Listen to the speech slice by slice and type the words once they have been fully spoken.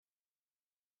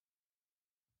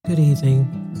Good evening.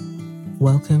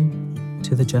 Welcome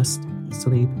to the Just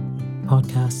Sleep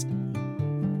podcast.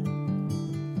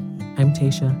 I'm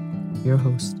Tasha, your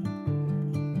host.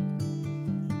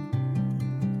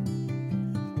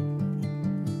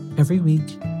 Every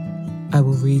week, I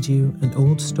will read you an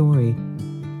old story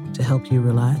to help you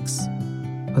relax,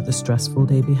 put the stressful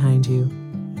day behind you,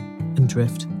 and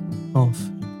drift off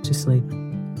to sleep.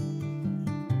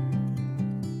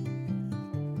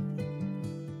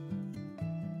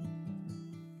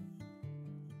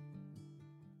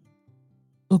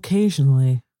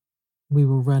 Occasionally, we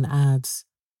will run ads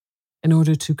in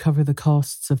order to cover the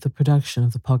costs of the production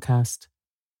of the podcast.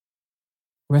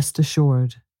 Rest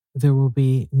assured, there will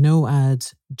be no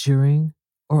ads during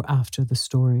or after the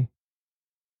story.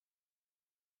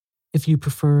 If you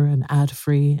prefer an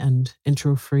ad-free and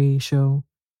intro-free show,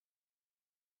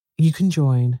 you can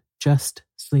join Just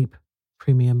Sleep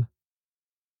Premium.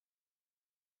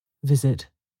 Visit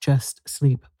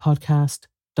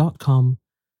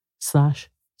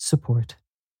justsleeppodcast.com/support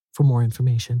for more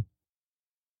information.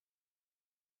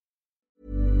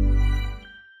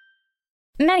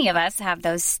 Many of us have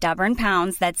those stubborn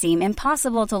pounds that seem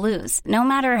impossible to lose, no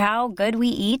matter how good we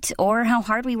eat or how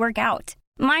hard we work out.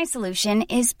 My solution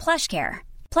is PlushCare.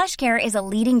 PlushCare is a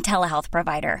leading telehealth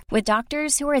provider with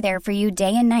doctors who are there for you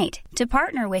day and night to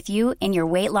partner with you in your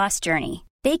weight loss journey.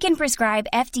 They can prescribe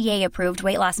FDA-approved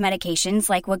weight loss medications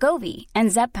like Wegovy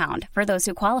and Zepbound for those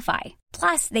who qualify.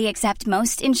 Plus, they accept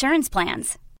most insurance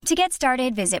plans. To get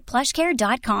started, visit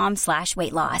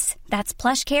plushcare.com/weightloss. That's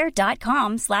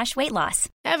plushcare.com/weightloss.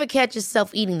 Ever catch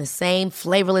yourself eating the same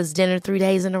flavorless dinner 3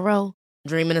 days in a row?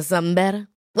 Dreaming of something better?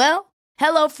 Well,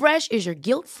 HelloFresh is your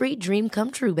guilt-free dream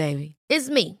come true, baby. It's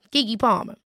me, Keke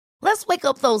Palmer. Let's wake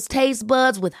up those taste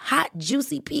buds with hot,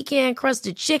 juicy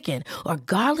pecan-crusted chicken or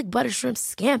garlic butter shrimp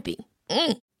scampi.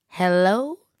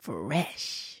 Hello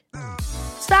Fresh.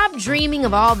 Stop dreaming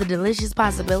of all the delicious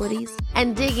possibilities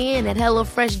and dig in at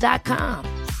HelloFresh.com.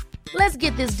 Let's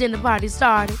get this dinner party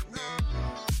started.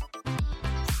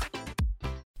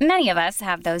 Many of us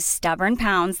have those stubborn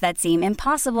pounds that seem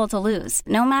impossible to lose,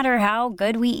 no matter how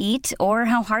good we eat or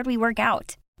how hard we work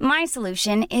out. My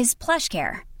solution is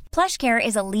PlushCare. PlushCare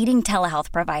is a leading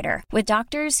telehealth provider with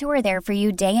doctors who are there for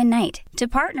you day and night to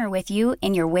partner with you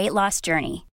in your weight loss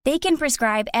journey. They can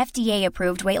prescribe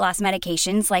FDA-approved weight loss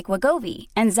medications like Wegovy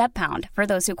and Zepbound for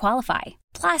those who qualify.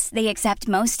 Plus, they accept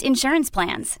most insurance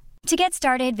plans. To get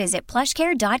started, visit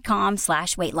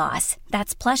plushcare.com/weightloss.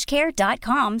 That's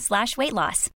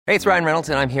plushcare.com/weightloss. Hey, it's Ryan Reynolds,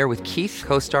 and I'm here with Keith,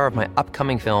 co-star of my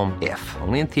upcoming film, If,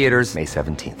 only in theaters May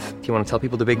 17th. Do you want to tell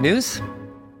people the big news?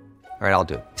 All right, I'll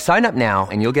do it. Sign up now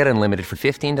and you'll get unlimited for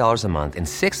 $15 a month and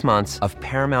 6 months of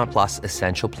Paramount Plus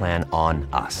Essential Plan on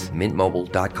us.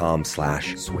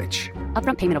 Mintmobile.com/switch.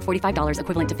 Upfront payment of $45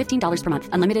 equivalent to $15 per month.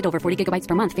 Unlimited over 40 gigabytes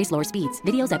per month. Face lower speeds.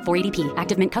 Videos at 480p.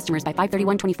 Active Mint customers by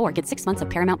 531.24 get 6 months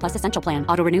of Paramount Plus Essential Plan.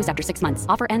 Auto renews after 6 months.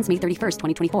 Offer ends May 31st,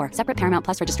 2024. Separate Paramount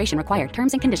Plus registration required.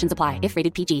 Terms and conditions apply if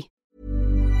rated PG.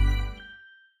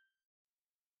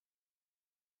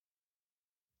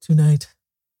 Tonight,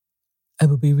 I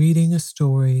will be reading a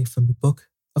story from the Book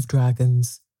of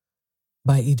Dragons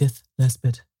by Edith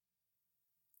Nesbit.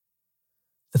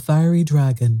 The Fiery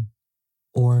Dragon,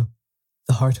 or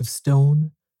The Heart of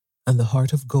Stone and the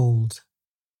Heart of Gold.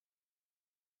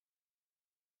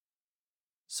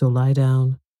 So lie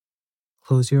down,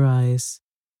 close your eyes,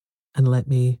 and let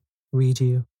me read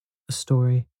you a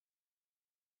story.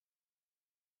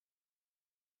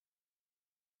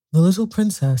 The little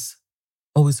princess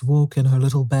always woke in her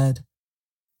little bed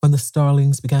when the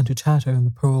starlings began to chatter in the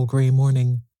pearl grey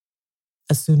morning.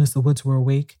 As soon as the woods were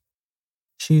awake,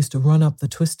 she used to run up the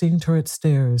twisting turret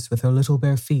stairs with her little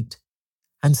bare feet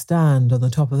and stand on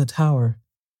the top of the tower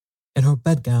in her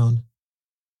bedgown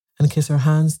and kiss her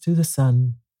hands to the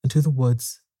sun and to the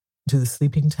woods and to the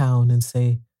sleeping town and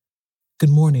say, "Good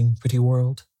morning, pretty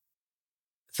world."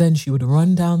 Then she would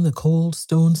run down the cold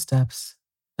stone steps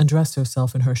and dress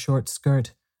herself in her short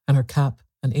skirt and her cap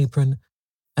and apron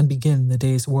and begin the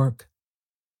day's work.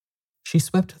 She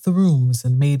swept the rooms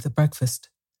and made the breakfast.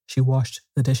 She washed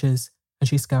the dishes and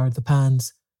she scoured the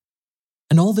pans.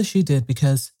 And all this she did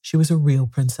because she was a real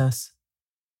princess.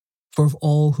 For of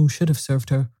all who should have served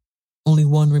her, only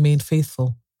one remained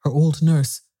faithful, her old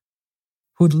nurse,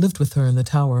 who had lived with her in the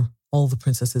tower all the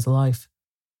princess's life.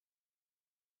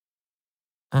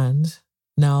 And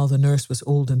now the nurse was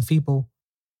old and feeble.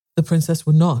 The princess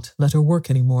would not let her work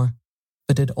any more,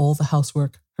 but did all the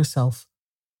housework herself,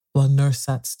 while nurse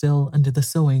sat still and did the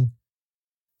sewing,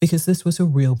 because this was a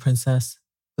real princess,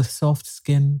 with soft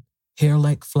skin, hair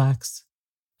like flax,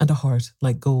 and a heart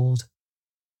like gold.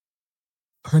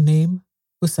 Her name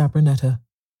was Sabrinetta,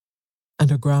 and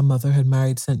her grandmother had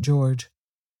married St. George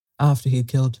after he had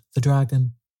killed the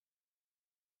dragon.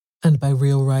 And by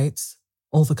real rights,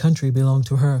 all the country belonged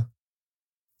to her.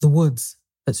 The woods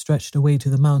that stretched away to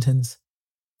the mountains,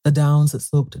 the downs that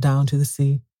sloped down to the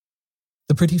sea,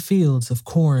 the pretty fields of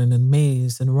corn and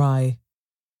maize and rye,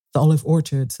 the olive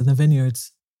orchards and the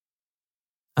vineyards,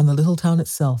 and the little town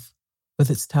itself, with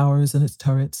its towers and its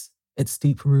turrets, its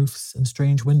steep roofs and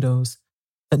strange windows,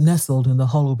 that nestled in the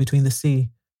hollow between the sea,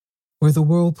 where the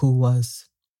whirlpool was,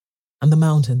 and the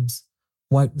mountains,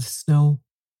 white with snow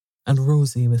and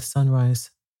rosy with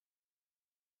sunrise.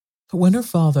 But when her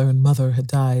father and mother had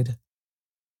died,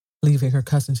 leaving her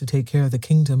cousin to take care of the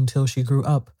kingdom till she grew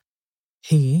up,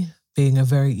 he, being a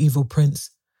very evil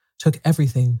prince, took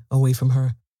everything away from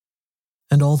her,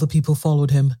 and all the people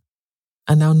followed him,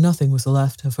 and now nothing was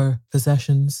left of her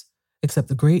possessions except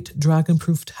the great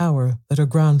dragon-proof tower that her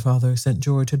grandfather, St.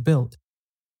 George, had built,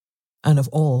 and of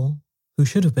all who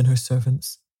should have been her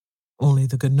servants, only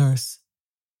the good nurse.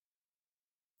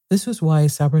 This was why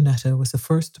Sabrinetta was the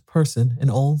first person in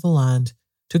all the land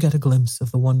to get a glimpse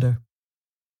of the wonder.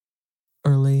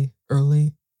 Early,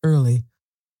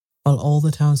 while all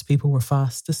the townspeople were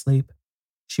fast asleep,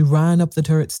 she ran up the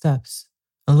turret steps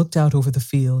and looked out over the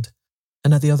field,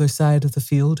 and at the other side of the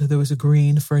field there was a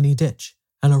green ferny ditch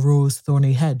and a rose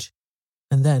thorny hedge,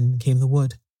 and then came the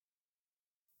wood.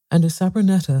 And as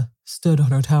Sabrinetta stood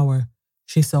on her tower,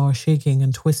 she saw a shaking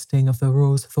and twisting of the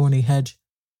rose thorny hedge,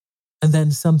 and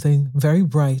then something very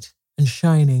bright and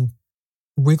shining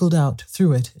wriggled out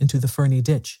through it into the ferny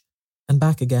ditch, and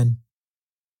back again.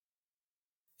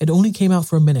 It only came out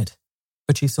for a minute,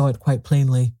 but she saw it quite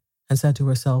plainly, and said to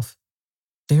herself,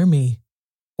 "Dear me,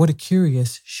 what a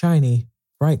curious, shiny,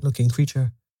 bright-looking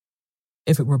creature.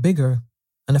 If it were bigger,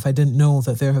 and if I didn't know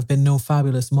that there have been no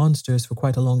fabulous monsters for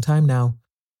quite a long time now,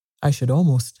 I should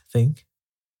almost think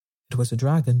it was a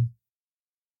dragon."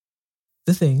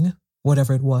 The thing,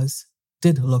 whatever it was,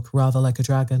 did look rather like a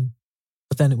dragon,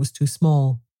 but then it was too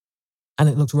small, and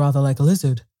it looked rather like a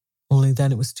lizard, only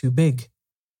then it was too big.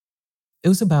 It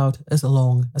was about as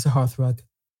long as a hearthrug.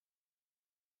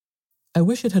 "I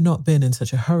wish it had not been in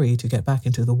such a hurry to get back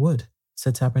into the wood,"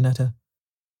 said Sabrinetta.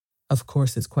 "Of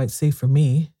course it's quite safe for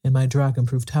me in my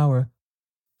dragon-proof tower,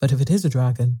 but if it is a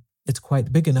dragon, it's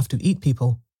quite big enough to eat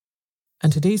people.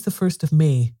 And today's the 1st of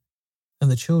May, and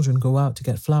the children go out to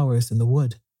get flowers in the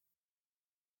wood."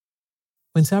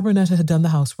 When Sabrinetta had done the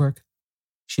housework,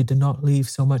 she did not leave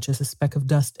so much as a speck of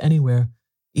dust anywhere,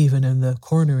 even in the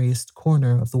corneriest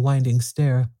corner of the winding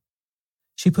stair.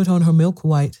 She put on her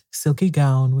milk-white, silky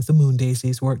gown with the moon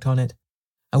daisies worked on it,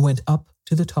 and went up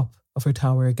to the top of her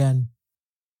tower again.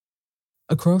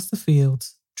 Across the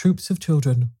fields, troops of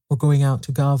children were going out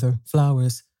to gather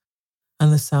flowers,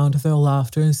 and the sound of their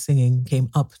laughter and singing came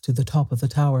up to the top of the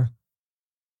tower.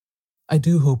 "I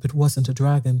do hope it wasn't a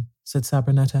dragon," said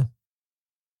Sabrinetta.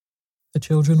 The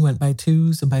children went by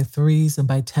 2s and by 3s and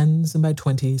by 10s and by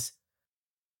 20s,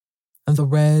 and the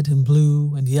red and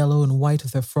blue and yellow and white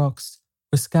of their frocks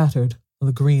were scattered on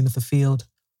the green of the field.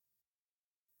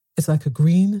 "It's like a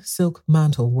green silk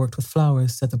mantle worked with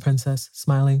flowers," said the princess,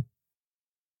 smiling.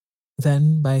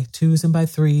 Then, by 2s and by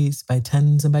 3s, by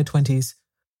 10s and by 20s,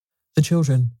 the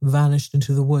children vanished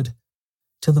into the wood,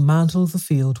 till the mantle of the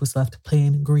field was left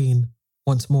plain green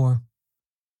once more.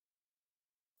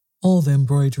 "All the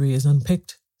embroidery is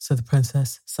unpicked," said the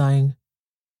princess, sighing.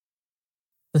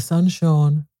 The sun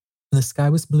shone, and the sky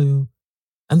was blue,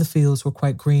 and the fields were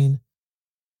quite green,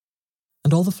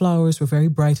 and all the flowers were very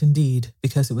bright indeed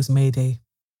because it was May Day.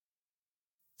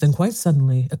 Then quite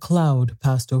suddenly a cloud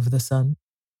passed over the sun,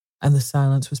 and the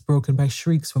silence was broken by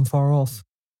shrieks from far off,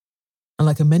 and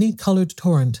like a many-coloured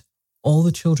torrent, all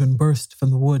the children burst from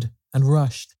the wood and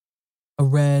rushed, a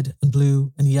red and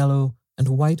blue and yellow and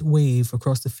white wave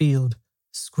across the field,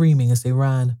 screaming as they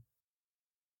ran.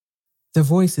 Their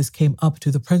voices came up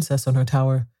to the princess on her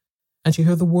tower, and she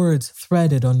heard the words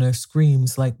threaded on their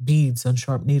screams like beads on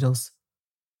sharp needles.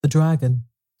 "The dragon,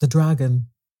 the dragon,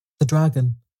 the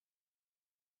dragon.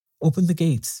 Open the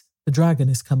gates, the dragon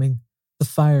is coming, the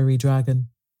fiery dragon."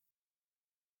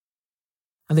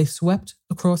 And they swept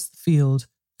across the field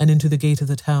and into the gate of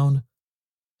the town,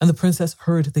 and the princess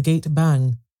heard the gate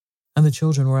bang, and the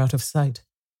children were out of sight.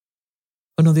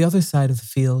 But on the other side of the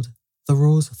field, the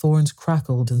rose thorns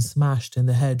crackled and smashed in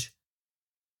the hedge,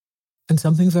 and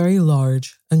something very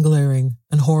large and glaring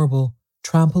and horrible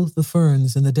trampled the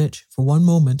ferns in the ditch for one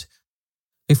moment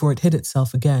before it hid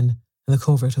itself again in the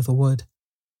covert of the wood.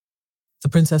 The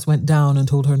princess went down and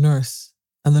told her nurse,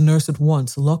 and the nurse at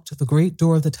once locked the great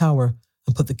door of the tower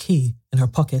and put the key in her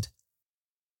pocket.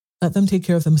 Let them take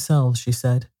care of themselves, she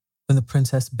said, when the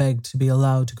princess begged to be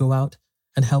allowed to go out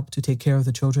and help to take care of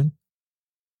the children.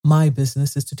 My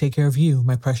business is to take care of you,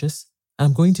 my precious, and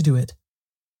I'm going to do it.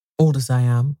 Old as I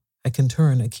am, I can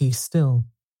turn a key still.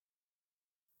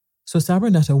 So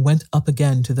Sabronetta went up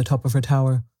again to the top of her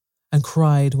tower and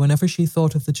cried whenever she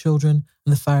thought of the children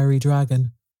and the fiery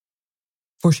dragon.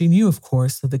 For she knew, of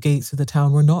course, that the gates of the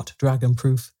town were not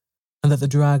dragon-proof and that the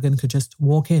dragon could just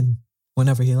walk in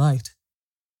whenever he liked.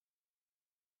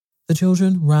 The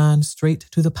children ran straight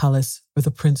to the palace where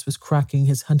the prince was cracking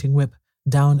his hunting whip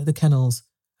down at the kennels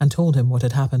and told him what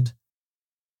had happened.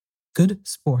 Good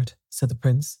sport, said the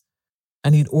prince,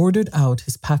 and he'd ordered out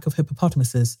his pack of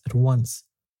hippopotamuses at once.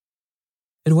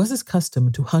 It was his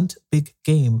custom to hunt big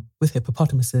game with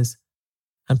hippopotamuses,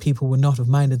 and people would not have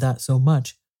minded that so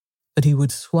much, but he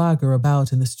would swagger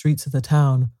about in the streets of the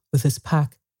town with his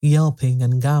pack yelping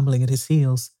and gambling at his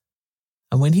heels.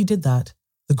 And when he did that,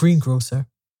 the greengrocer,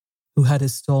 who had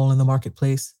his stall in the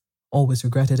marketplace, always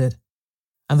regretted it,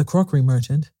 and the crockery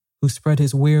merchant, who spread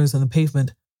his wares on the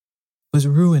pavement, was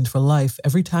ruined for life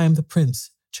every time the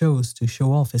prince chose to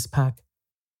show off his pack.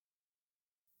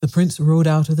 The prince rode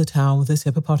out of the town with his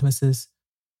hippopotamuses,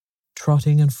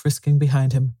 trotting and frisking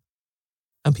behind him,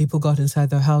 and people got inside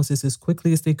their houses as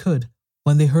quickly as they could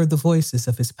when they heard the voices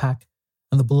of his pack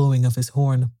and the blowing of his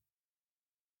horn.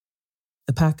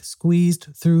 The pack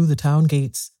squeezed through the town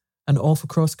gates and off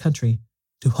across country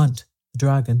to hunt the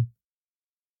dragon.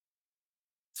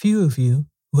 Few of you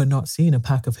who had not seen a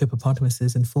pack of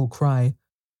hippopotamuses in full cry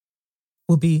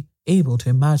will be able to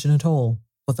imagine at all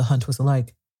what the hunt was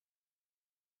like.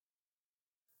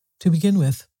 To begin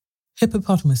with,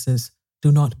 hippopotamuses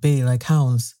do not bay like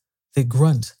hounds, they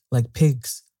grunt like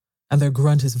pigs, and their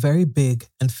grunt is very big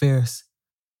and fierce.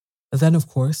 Then, of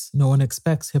course, no one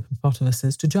expects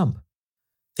hippopotamuses to jump.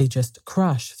 They just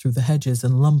crash through the hedges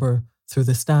and lumber through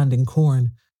the standing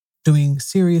corn, doing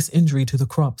serious injury to the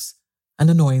crops and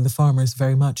annoying the farmers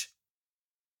very much.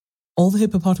 All the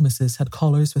hippopotamuses had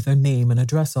collars with their name and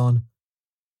address on,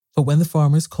 but when the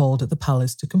farmers called at the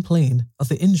palace to complain of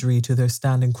the injury to their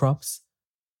standing crops,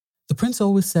 the prince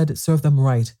always said it served them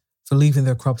right for leaving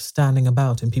their crops standing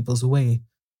about in people's way,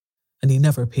 and he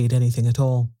never paid anything at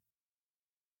all.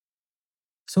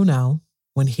 So now,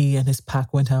 when he and his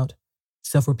pack went out,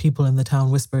 several people in the town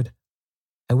whispered,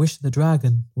 "I wish the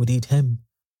dragon would eat him,"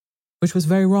 which was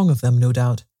very wrong of them, no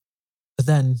doubt, but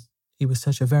then he was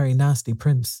such a very nasty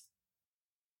prince.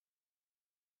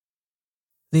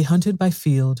 They hunted by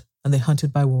field and they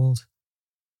hunted by wold.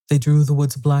 They drew the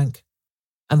woods blank,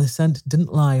 and the scent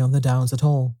didn't lie on the downs at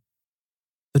all.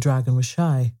 The dragon was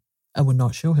shy and would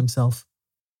not show himself.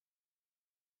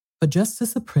 But just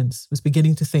as the prince was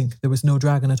beginning to think there was no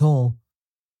dragon at all,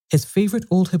 his favourite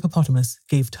old hippopotamus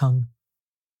gave tongue.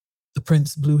 The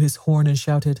prince blew his horn and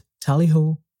shouted,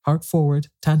 "Tally-ho, hark forward,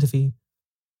 Tantivy,"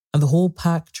 and the whole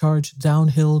pack charged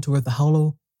downhill toward the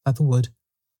hollow by the wood.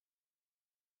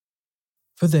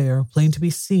 For there, plain to be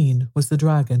seen, was the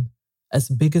dragon, as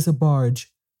big as a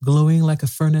barge, glowing like a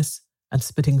furnace and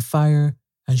spitting fire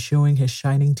and showing his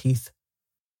shining teeth.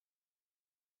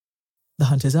 "The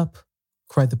hunt is up,"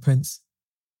 cried the prince.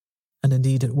 And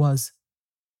indeed it was.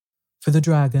 For the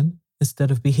dragon, instead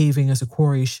of behaving as a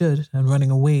quarry should and running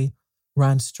away,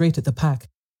 ran straight at the pack,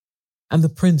 and the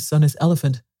prince on his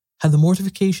elephant had the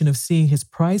mortification of seeing his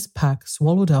prize pack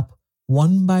swallowed up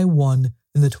one by one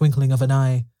in the twinkling of an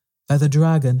eye by the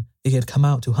dragon they had come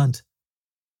out to hunt.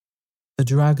 The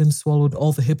dragon swallowed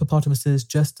all the hippopotamuses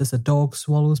just as a dog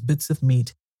swallows bits of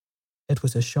meat. It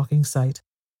was a shocking sight.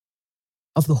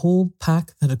 Of the whole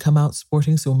pack that had come out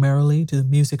sporting so merrily to the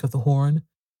music of the horn,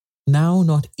 now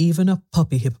not even a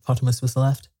puppy hippopotamus was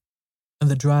left,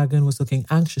 and the dragon was looking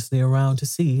anxiously around to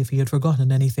see if he had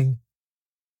forgotten anything.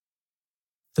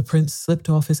 The prince slipped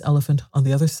off his elephant on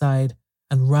the other side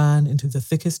and ran into the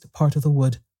thickest part of the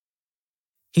wood.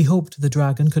 He hoped the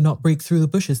dragon could not break through the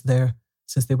bushes there,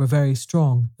 since they were very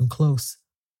strong and close.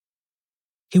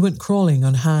 He went crawling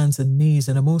on hands and knees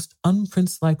in a most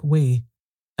unprince-like way,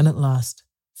 and at last,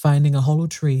 finding a hollow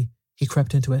tree, he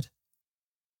crept into it.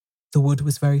 The wood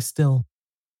was very still.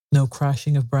 No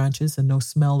crashing of branches and no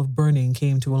smell of burning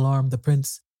came to alarm the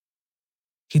prince.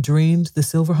 He drained the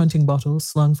silver hunting bottle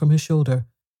slung from his shoulder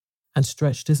and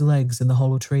stretched his legs in the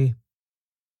hollow tree.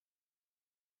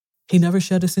 He never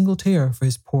shed a single tear for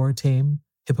his poor tame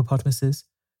hippopotamuses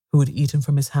who had eaten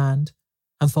from his hand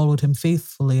and followed him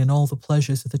faithfully in all the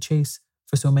pleasures of the chase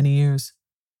for so many years.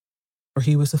 For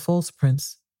he was a false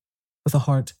prince, with a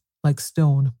heart like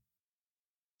stone.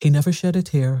 He never shed a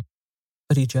tear,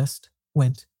 but he just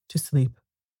went to sleep.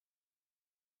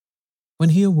 When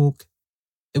he awoke,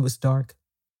 it was dark.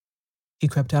 He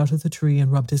crept out of the tree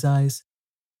and rubbed his eyes.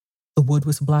 The wood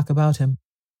was black about him,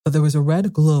 but there was a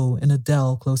red glow in a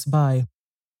dell close by.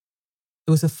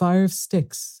 There was a fire of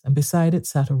sticks, and beside it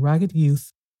sat a ragged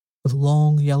youth with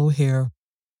long yellow hair.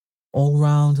 All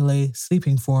round lay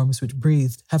sleeping forms which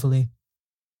breathed heavily.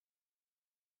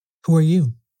 "Who are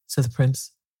you?" said the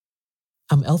prince.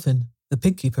 "I'm Elfin, the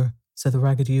pig-keeper," said the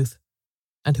ragged youth.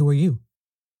 "And who are you?"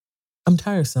 "I'm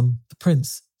Tiresome, the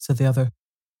prince," said the other.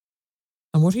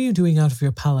 "And what are you doing out of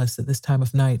your palace at this time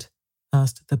of night?"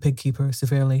 asked the pig-keeper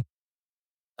severely.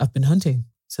 "I've been hunting,"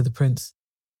 said the prince.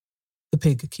 The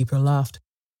pig-keeper laughed.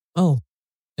 "Oh,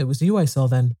 it was you I saw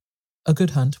then. A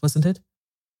good hunt, wasn't it?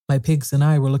 My pigs and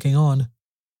I were looking on."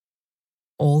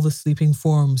 All the sleeping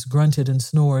forms grunted and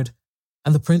snored,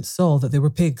 and the prince saw that they were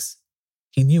pigs.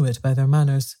 He knew it by their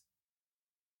manners.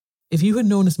 "If you had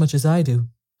known as much as I do,"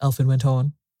 Elfin went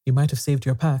on, "you might have saved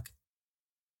your pack."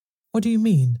 "What do you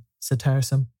mean?" said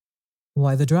Tiresome.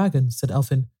 "Why, the dragon," said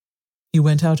Elfin. "You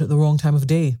went out at the wrong time of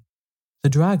day. The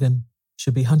dragon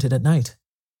should be hunted at night."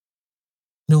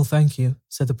 "No, thank you,"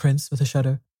 said the prince with a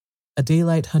shudder. "A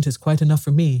daylight hunt is quite enough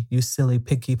for me, you silly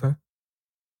pig-keeper."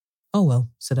 "Oh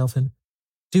well," said Elfin.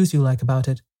 "Do as you like about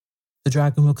it. The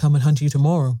dragon will come and hunt you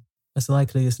tomorrow, as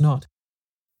likely as not.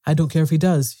 I don't care if he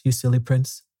does, you silly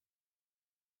prince."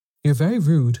 "You're very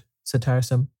rude," said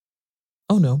Tiresome.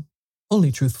 "Oh no,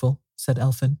 only truthful," said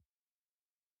Elfin.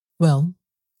 "Well,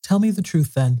 tell me the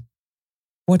truth then.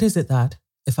 What is it that,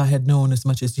 if I had known as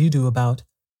much as you do about,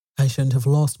 I shouldn't have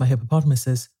lost my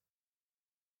hippopotamuses?"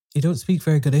 "You don't speak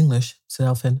very good English," said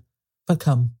Elfin. "But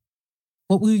come,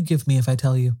 what will you give me if I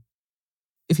tell you?"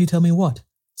 "If you tell me what?"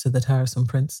 said the tiresome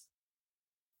prince.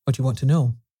 "What you want to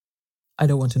know." "I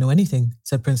don't want to know anything,"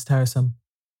 said Prince Tiresome.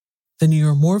 "Then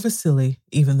you're more of a silly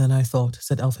even than I thought,"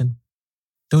 said Elfin.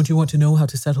 "Don't you want to know how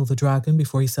to settle the dragon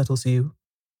before he settles you?"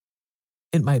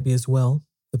 "It might be as well,"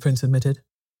 the prince admitted.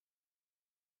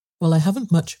 "Well, I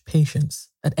haven't much patience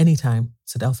at any time,"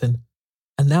 said Elfin,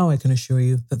 "and now I can assure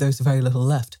you that there's very little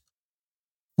left.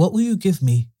 What will you give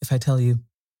me if I tell you?"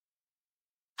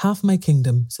 "Half my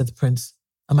kingdom," said the prince,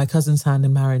 "and my cousin's hand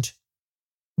in marriage."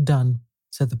 "Done,"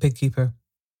 said the pig-keeper.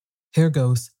 "Here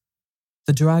goes.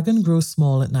 The dragon grows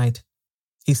small at night.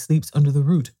 He sleeps under the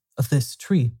root of this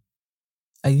tree.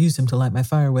 I use him to light my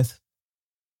fire with."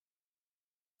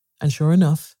 And sure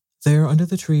enough, there under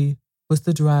the tree was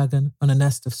the dragon on a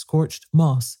nest of scorched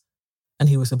moss, and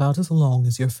he was about as long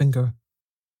as your finger.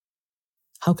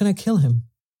 "How can I kill him?"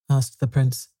 asked the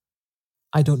prince.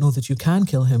 "I don't know that you can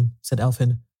kill him," said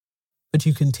Elfin, "but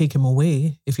you can take him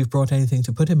away if you've brought anything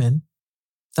to put him in.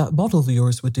 That bottle of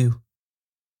yours would do."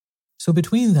 So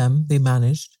between them they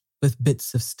managed, with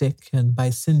bits of stick and by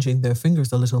singeing their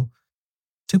fingers a little,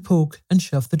 to poke and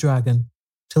shove the dragon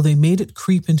till they made it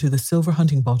creep into the silver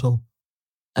hunting bottle,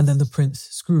 and then the prince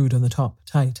screwed on the top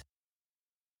tight.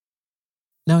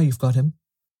 "Now you've got him,"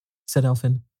 said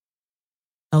Elfin.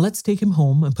 "Now let's take him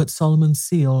home and put Solomon's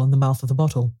seal on the mouth of the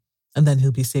bottle, and then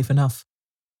he'll be safe enough.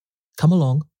 Come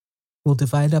along, we'll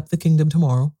divide up the kingdom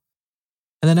tomorrow,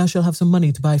 and then I shall have some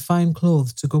money to buy fine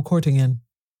clothes to go courting in."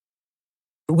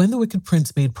 But when the wicked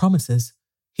prince made promises,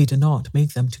 he did not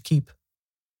make them to keep.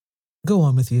 "Go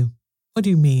on with you. What do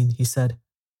you mean?" he said.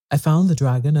 "I found the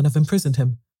dragon and have imprisoned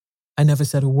him. I never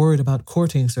said a word about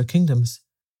courtings or kingdoms.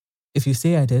 If you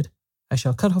say I did, I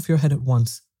shall cut off your head at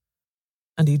once."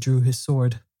 And he drew his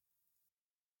sword.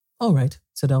 "All right,"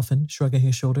 said Elfin, shrugging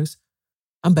his shoulders.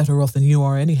 "I'm better off than you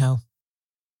are anyhow."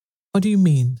 "What do you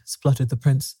mean?" spluttered the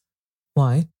prince.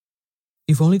 "Why,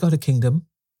 you've only got a kingdom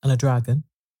and a dragon,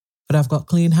 but I've got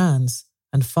clean hands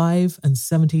and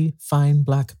 75 fine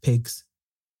black pigs."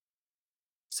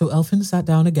 So Elfin sat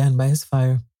down again by his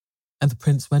fire, and the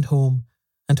prince went home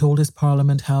and told his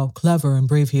parliament how clever and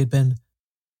brave he had been,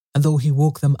 and though he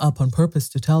woke them up on purpose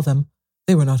to tell them,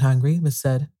 they were not angry, but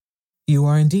said, "You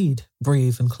are indeed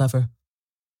brave and clever,"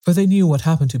 for they knew what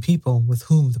happened to people with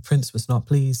whom the prince was not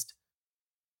pleased.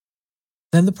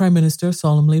 Then the Prime Minister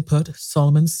solemnly put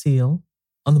Solomon's seal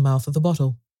on the mouth of the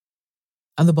bottle,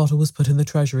 and the bottle was put in the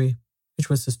treasury, which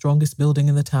was the strongest building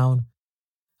in the town,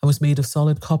 and was made of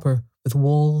solid copper with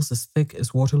walls as thick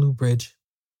as Waterloo Bridge.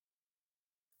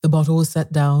 The bottle was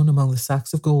set down among the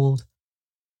sacks of gold,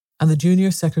 and the junior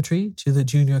secretary to the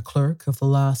junior clerk of the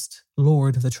last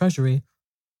Lord of the Treasury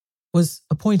was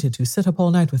appointed to sit up all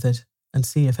night with it and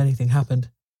see if anything happened.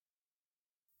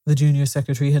 The junior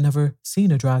secretary had never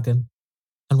seen a dragon,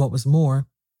 and what was more,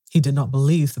 he did not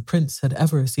believe the prince had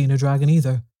ever seen a dragon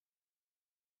either.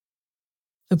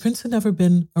 The prince had never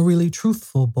been a really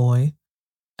truthful boy,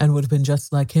 and would have been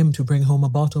just like him to bring home a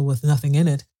bottle with nothing in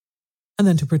it, and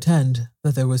then to pretend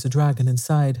that there was a dragon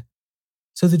inside.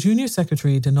 So the junior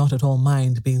secretary did not at all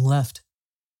mind being left.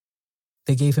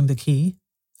 They gave him the key,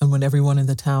 and when everyone in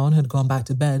the town had gone back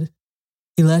to bed,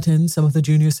 he let in some of the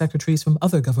junior secretaries from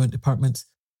other government departments,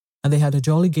 and they had a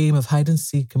jolly game of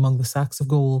hide-and-seek among the sacks of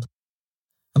gold,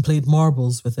 and played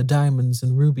marbles with the diamonds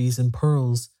and rubies and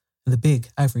pearls in the big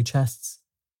ivory chests.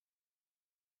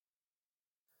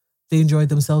 They enjoyed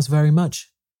themselves very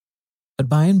much, but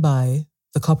by and by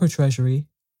the copper treasury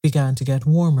began to get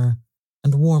warmer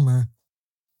and warmer,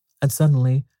 and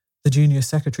suddenly the junior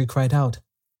secretary cried out,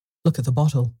 "Look at the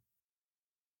bottle."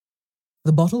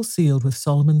 The bottle, sealed with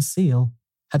Solomon's seal,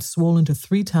 had swollen to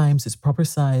 3 times its proper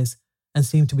size and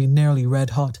seemed to be nearly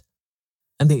red hot,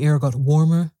 and the air got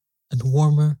warmer and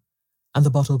warmer, and the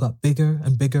bottle got bigger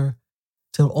and bigger,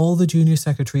 till all the junior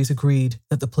secretaries agreed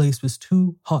that the place was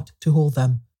too hot to hold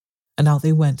them, and out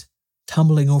they went,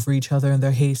 tumbling over each other in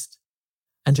their haste,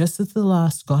 and just as the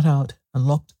last got out and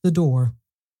locked the door,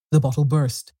 the bottle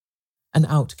burst, and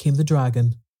out came the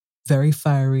dragon, very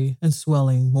fiery and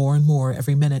swelling more and more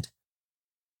every minute.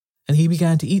 And he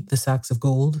began to eat the sacks of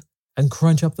gold and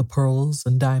crunch up the pearls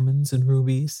and diamonds and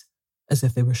rubies as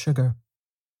if they were sugar.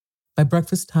 By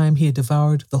breakfast time he had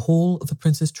devoured the whole of the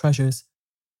prince's treasures,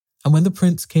 and when the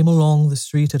prince came along the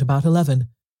street at about 11,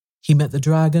 he met the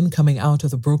dragon coming out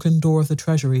of the broken door of the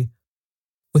treasury,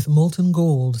 with molten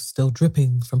gold still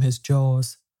dripping from his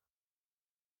jaws.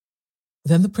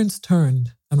 Then the prince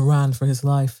turned and ran for his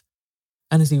life,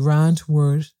 and as he ran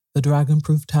toward the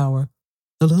dragon-proof tower,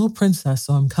 the little princess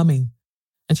saw him coming,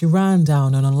 and she ran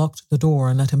down and unlocked the door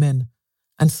and let him in,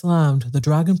 and slammed the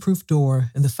dragon-proof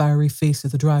door in the fiery face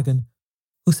of the dragon,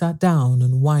 who sat down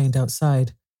and whined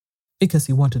outside, because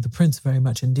he wanted the prince very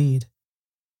much indeed.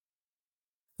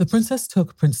 The princess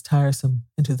took Prince Tiresome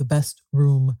into the best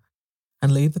room,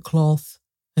 and laid the cloth,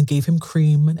 and gave him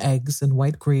cream and eggs and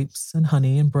white grapes and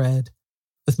honey and bread,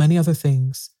 with many other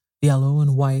things, yellow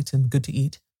and white and good to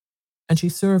eat, and she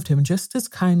served him just as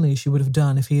kindly as she would have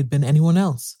done if he had been anyone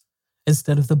else,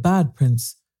 instead of the bad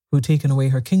prince who had taken away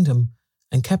her kingdom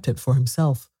and kept it for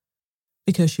himself,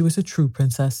 because she was a true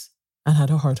princess and had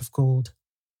a heart of gold.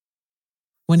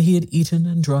 When he had eaten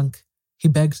and drunk, he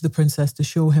begged the princess to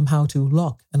show him how to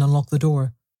lock and unlock the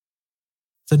door.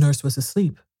 The nurse was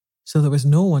asleep, so there was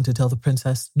no one to tell the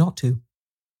princess not to,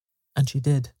 and she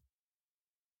did.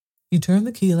 "You turn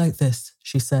the key like this,"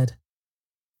 she said,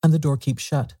 "and the door keeps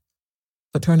shut,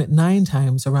 but turn it 9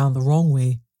 times around the wrong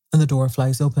way, and the door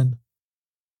flies open."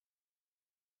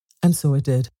 And so it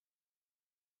did.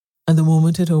 And the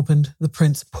moment it opened, the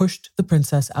prince pushed the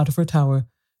princess out of her tower,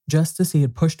 just as he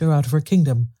had pushed her out of her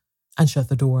kingdom, and shut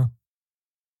the door.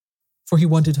 For he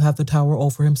wanted to have the tower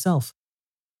all for himself,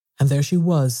 and there she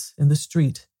was in the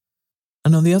street,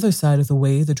 and on the other side of the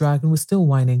way the dragon was still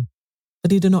whining,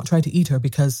 but he did not try to eat her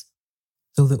because,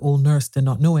 though the old nurse did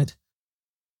not know it,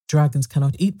 dragons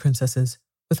cannot eat princesses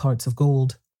with hearts of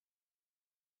gold.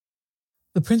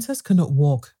 The princess could not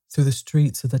walk through the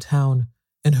streets of the town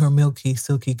in her milky,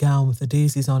 silky gown with the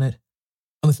daisies on it,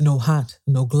 and with no hat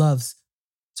and no gloves,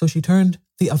 so she turned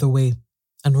the other way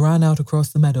and ran out across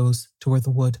the meadows toward the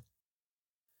wood.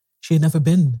 She had never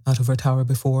been out of her tower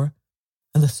before,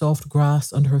 and the soft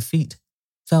grass under her feet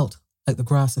felt like the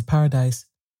grass of paradise.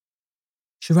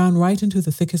 She ran right into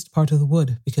the thickest part of the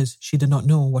wood because she did not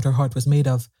know what her heart was made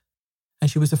of, and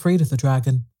she was afraid of the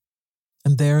dragon.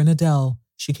 And there in a dell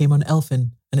she came on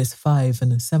Elfin and his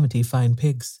 75 fine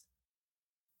pigs.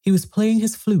 He was playing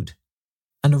his flute,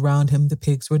 and around him the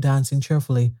pigs were dancing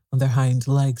cheerfully on their hind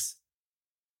legs.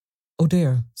 "Oh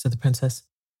dear," said the princess,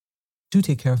 "do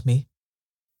take care of me.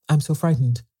 I'm so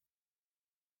frightened."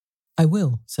 "I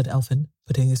will," said Elfin,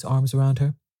 putting his arms around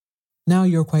her. "Now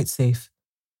you're quite safe.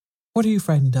 What are you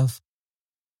frightened of?"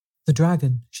 "The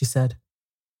dragon," she said.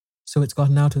 "So it's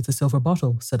gotten out of the silver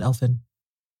bottle," said Elfin.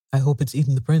 "I hope it's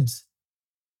eaten the prince."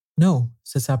 "No,"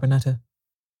 said Sabernetta.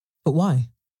 "But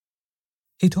why?"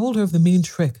 "He told her of the mean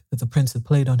trick that the prince had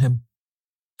played on him,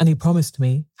 and he promised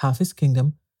me half his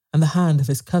kingdom and the hand of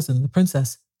his cousin, the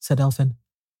princess," said Elfin.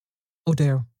 "Oh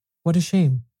dear, what a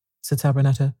shame," said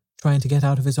Sabernetta, trying to get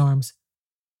out of his arms.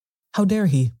 "How dare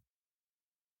he?"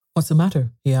 "What's the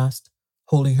matter?" he asked,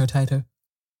 holding her tighter.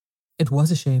 "It was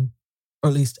a shame, or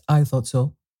at least I thought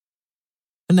so.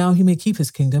 And now he may keep his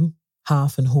kingdom,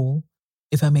 half and whole,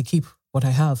 if I may keep what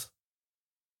I have."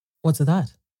 "What's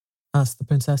that?" asked the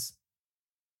princess.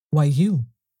 "Why, you,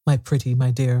 my pretty,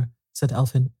 my dear," said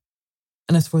Elfin.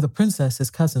 "And as for the princess, his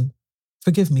cousin,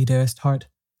 forgive me, dearest heart,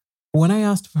 but when I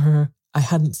asked for her, I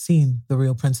hadn't seen the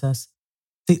real princess,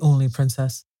 the only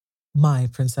princess, my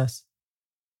princess."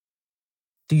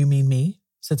 "Do you mean me?"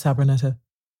 said Sabernetta.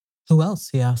 "Who else?"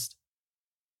 he asked.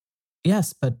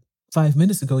 "Yes, but 5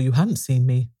 minutes ago you hadn't seen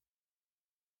me.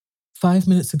 5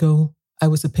 minutes ago I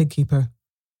was a pig keeper.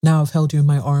 Now I've held you in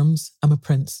my arms, I'm a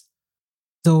prince.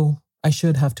 Though I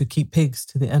should have to keep pigs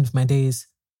to the end of my days.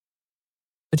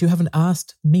 But you haven't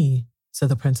asked me, said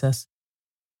the princess.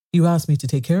 You asked me to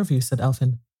take care of you, said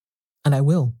Elfin. And I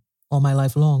will, all my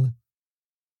life long.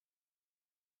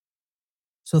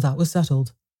 So that was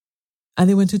settled. And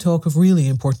they went to talk of really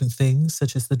important things,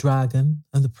 such as the dragon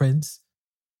and the prince.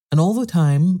 And all the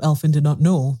time, Elfin did not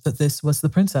know that this was the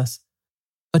princess.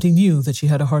 But he knew that she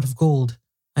had a heart of gold,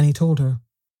 and he told her,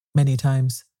 many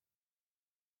times.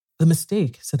 The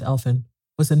mistake, said Elfin,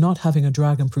 was in not having a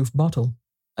dragon-proof bottle.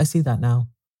 I see that now.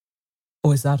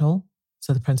 Oh, is that all?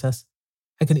 Said the princess.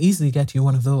 I can easily get you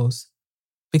one of those,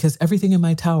 because everything in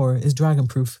my tower is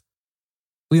dragon-proof.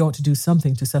 We ought to do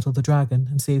something to settle the dragon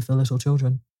and save the little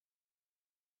children.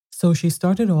 So she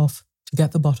started off to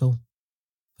get the bottle,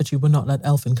 but she would not let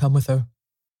Elfin come with her.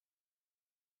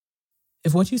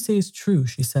 If what you say is true,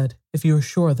 she said, if you are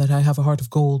sure that I have a heart of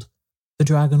gold, the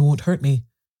dragon won't hurt me,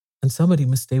 and somebody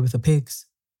must stay with the pigs.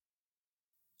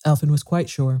 Elfin was quite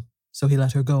sure, so he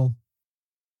let her go.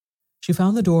 She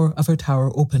found the door of her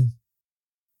tower open.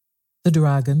 The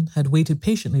dragon had waited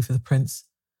patiently for the prince,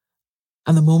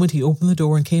 and the moment he opened the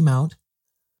door and came out,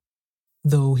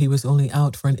 though he was only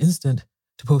out for an instant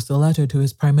to post a letter to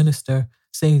his prime minister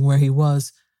saying where he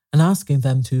was and asking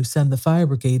them to send the fire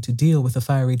brigade to deal with the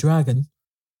fiery dragon,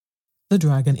 the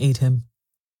dragon ate him.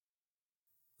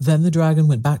 Then the dragon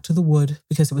went back to the wood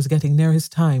because it was getting near his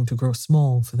time to grow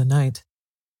small for the night.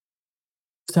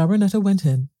 Sabrinetta went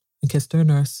in and kissed her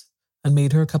nurse and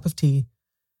made her a cup of tea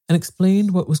and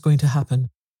explained what was going to happen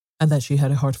and that she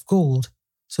had a heart of gold,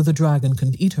 so the dragon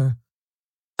couldn't eat her.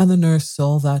 And the nurse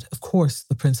saw that, of course,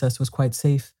 the princess was quite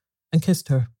safe and kissed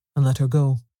her and let her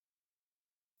go.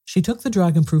 She took the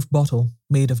dragon-proof bottle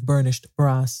made of burnished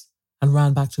brass and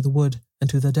ran back to the wood and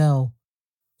to the dell,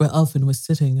 where Elfin was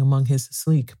sitting among his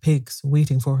sleek pigs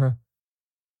waiting for her.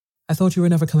 I thought you were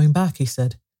never coming back, he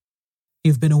said.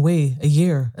 You've been away a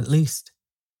year at least.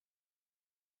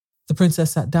 The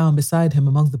princess sat down beside him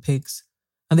among the pigs,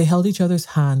 and they held each other's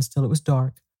hands till it was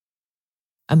dark.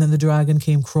 And then the dragon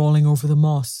came crawling over the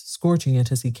moss, scorching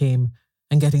it as he came,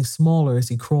 and getting smaller as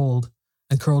he crawled,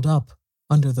 and curled up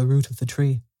under the root of the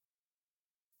tree.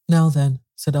 Now then,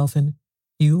 said Elfin,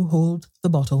 you hold the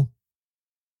bottle.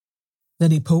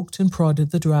 Then he poked and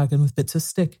prodded the dragon with bits of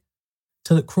stick,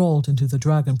 till it crawled into the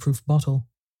dragon-proof bottle.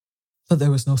 But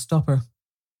there was no stopper.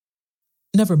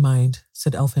 Never mind,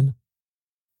 said Elfin.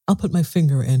 I'll put my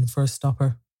finger in for a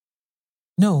stopper.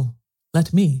 No,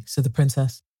 let me, said the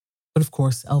princess, but of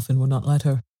course Elfin would not let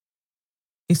her.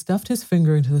 He stuffed his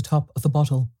finger into the top of the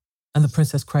bottle, and the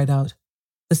princess cried out,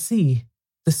 the sea,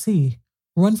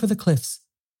 run for the cliffs.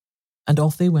 And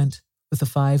off they went, with the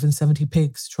 75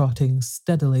 pigs trotting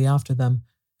steadily after them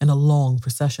in a long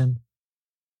procession.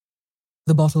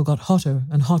 The bottle got hotter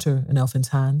and hotter in Elfin's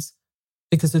hands,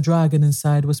 because the dragon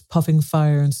inside was puffing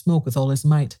fire and smoke with all his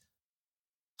might.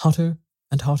 Hotter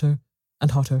and hotter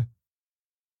and hotter.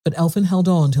 But Elfin held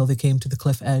on till they came to the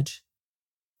cliff edge,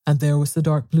 and there was the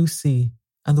dark blue sea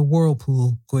and the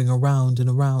whirlpool going around and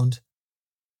around.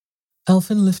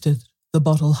 Elfin lifted the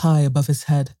bottle high above his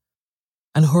head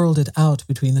and hurled it out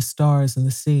between the stars and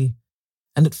the sea,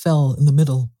 and it fell in the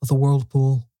middle of the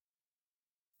whirlpool.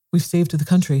 We've saved the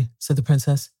country, said the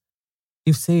princess.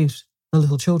 You've saved the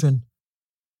little children.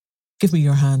 Give me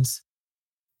your hands.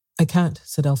 I can't,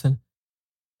 said Elfin.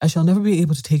 I shall never be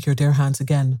able to take your dear hands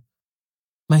again.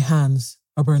 My hands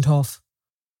are burnt off.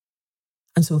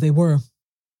 And so they were.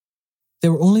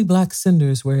 There were only black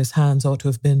cinders where his hands ought to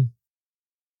have been.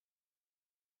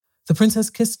 The princess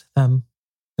kissed them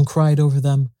and cried over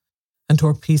them and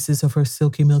tore pieces of her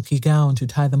silky milky gown to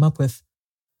tie them up with,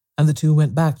 and the two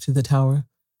went back to the tower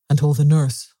and told the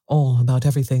nurse all about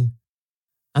everything,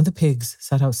 and the pigs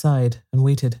sat outside and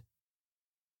waited.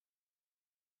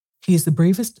 He is the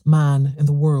bravest man in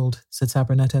the world, said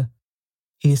Sabrinetta.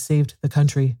 He has saved the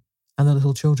country and the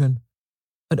little children.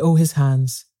 But oh, his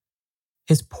hands,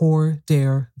 his poor,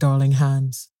 dear, darling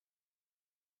hands.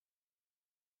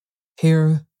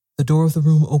 Here, the door of the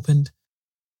room opened,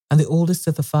 and the oldest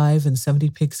of the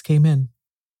 75 pigs came in.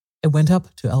 It went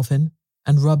up to Elfin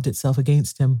and rubbed itself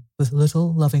against him with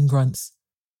little loving grunts.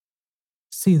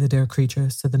 See the dear creature,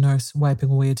 said the nurse, wiping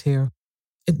away a tear.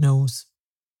 It knows.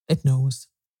 It knows.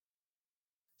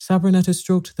 Sabrinetta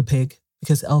stroked the pig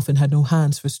because Elfin had no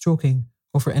hands for stroking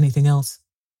or for anything else.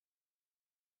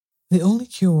 The only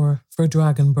cure for a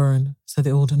dragon burn, said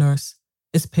the old nurse,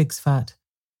 is pig's fat,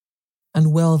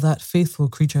 and well that faithful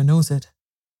creature knows it.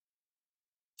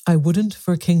 I wouldn't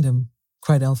for a kingdom,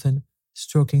 cried Elfin,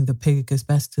 stroking the pig as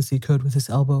best as he could with his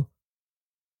elbow.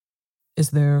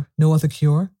 "Is there no other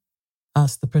cure?"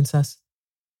 asked the princess.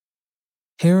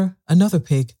 Here another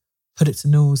pig put its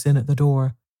nose in at the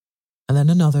door, and then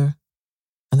another,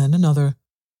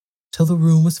 till the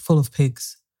room was full of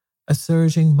pigs, a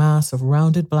surging mass of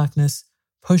rounded blackness,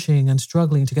 pushing and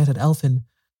struggling to get at Elfin,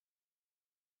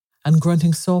 and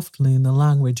grunting softly in the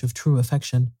language of true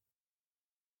affection.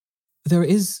 "There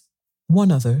is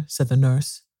one other," said the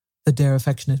nurse, "the dear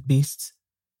affectionate beasts.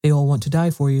 They all want to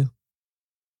die for you."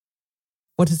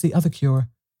 "What is the other cure?"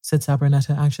 said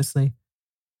Sabrinetta anxiously.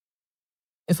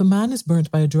 "If a man is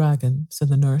burnt by a dragon," said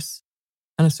the nurse,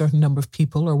 "and a certain number of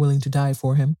people are willing to die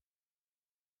for him,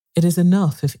 it is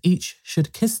enough if each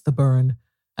should kiss the burn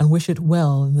and wish it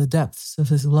well in the depths of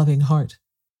his loving heart."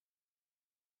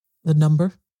 "The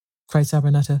number?" cried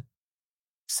Sabrinetta.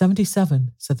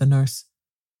 77, said the nurse.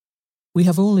 "We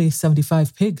have only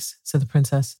 75 pigs, said the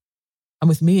princess, and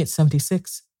with me it's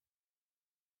 76.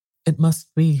 "It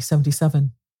must be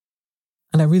 77.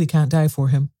 And I really can't die for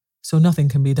him, so nothing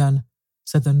can be done,"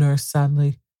 said the nurse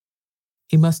sadly.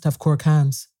 "He must have cork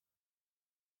hands."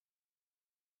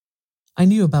 "I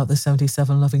knew about the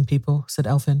 77 loving people," said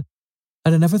Elfin,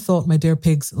 "but I never thought my dear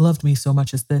pigs loved me so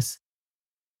much as this.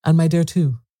 And my dear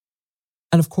too.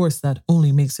 And of course that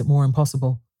only makes it more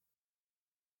impossible.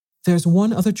 There's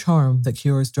one other charm that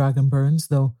cures dragon burns,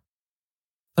 though,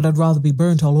 but I'd rather be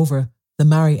burnt all over than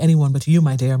marry anyone but you,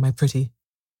 my dear, my pretty."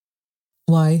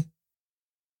 "Why,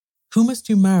 who must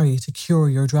you marry to cure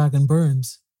your dragon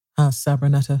burns?" asked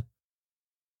Sabrinetta.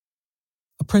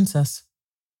 "A princess.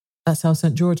 That's how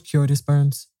St. George cured his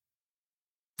burns."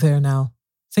 "There now,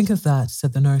 think of that,"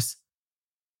 said the nurse.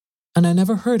 "And I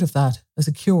never heard of that as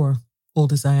a cure,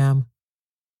 old as I am."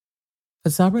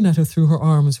 But Sabrinetta threw her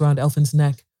arms round Elfin's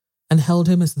neck and held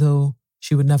him as though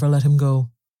she would never let him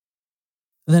go.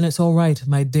 "Then it's all right,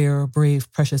 my dear,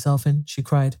 brave, precious Elfin," she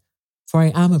cried, "for I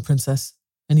am a princess,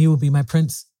 and you will be my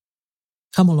prince.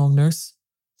 Come along, nurse.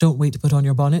 Don't wait to put on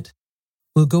your bonnet.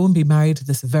 We'll go and be married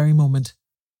this very moment."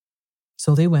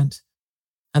 So they went,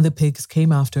 and the pigs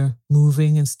came after,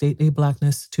 moving in stately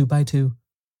blackness 2 by 2.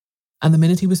 And the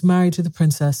minute he was married to the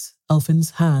princess,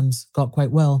 Elfin's hands got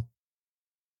quite well.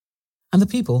 And the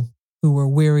people, who were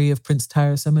weary of Prince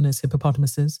Tiresome and his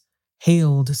hippopotamuses,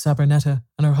 hailed Sabrinetta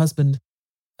and her husband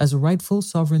as rightful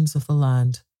sovereigns of the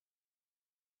land.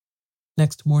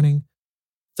 Next morning,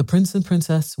 the prince and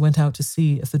princess went out to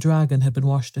see if the dragon had been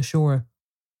washed ashore.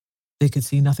 They could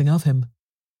see nothing of him.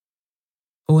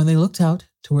 But when they looked out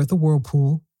toward the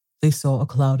whirlpool, they saw a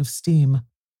cloud of steam,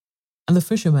 and the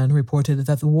fishermen reported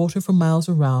that the water for miles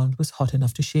around was hot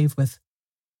enough to shave with.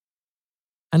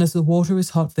 And as the water is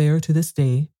hot there to this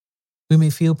day, we may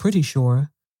feel pretty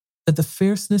sure that the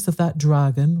fierceness of that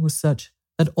dragon was such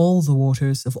that all the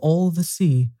waters of all the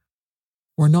sea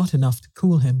were not enough to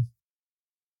cool him.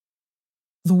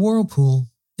 The whirlpool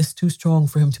is too strong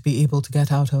for him to be able to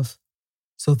get out of,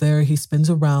 so there he spins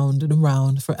around and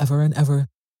around for ever and ever,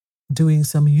 doing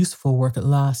some useful work at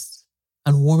last,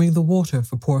 and warming the water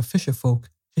for poor fisher folk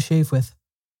to shave with.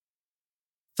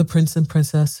 The prince and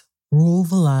princess rule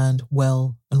the land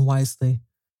well and wisely.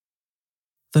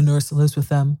 The nurse lives with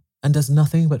them and does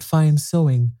nothing but fine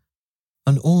sewing,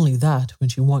 and only that when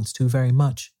she wants to very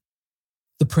much.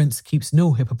 The prince keeps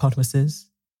no hippopotamuses,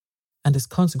 and is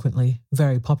consequently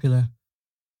very popular.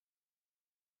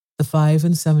 The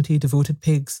 75 devoted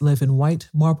pigs live in white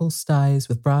marble sties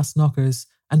with brass knockers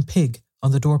and pig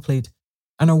on the doorplate,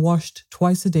 and are washed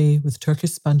twice a day with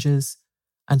Turkish sponges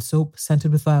and soap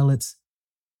scented with violets,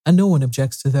 and no one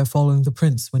objects to their following the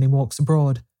prince when he walks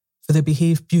abroad, for they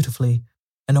behave beautifully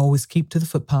and always keep to the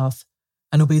footpath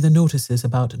and obey the notices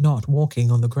about not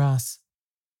walking on the grass.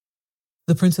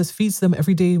 The princess feeds them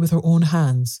every day with her own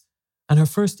hands, and her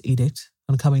first edict,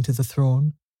 on coming to the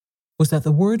throne, was that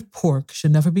the word pork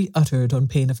should never be uttered on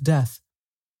pain of death,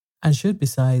 and should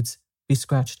besides be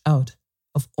scratched out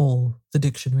of all the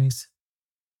dictionaries.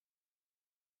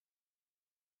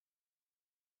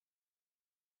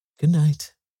 Good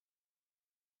night.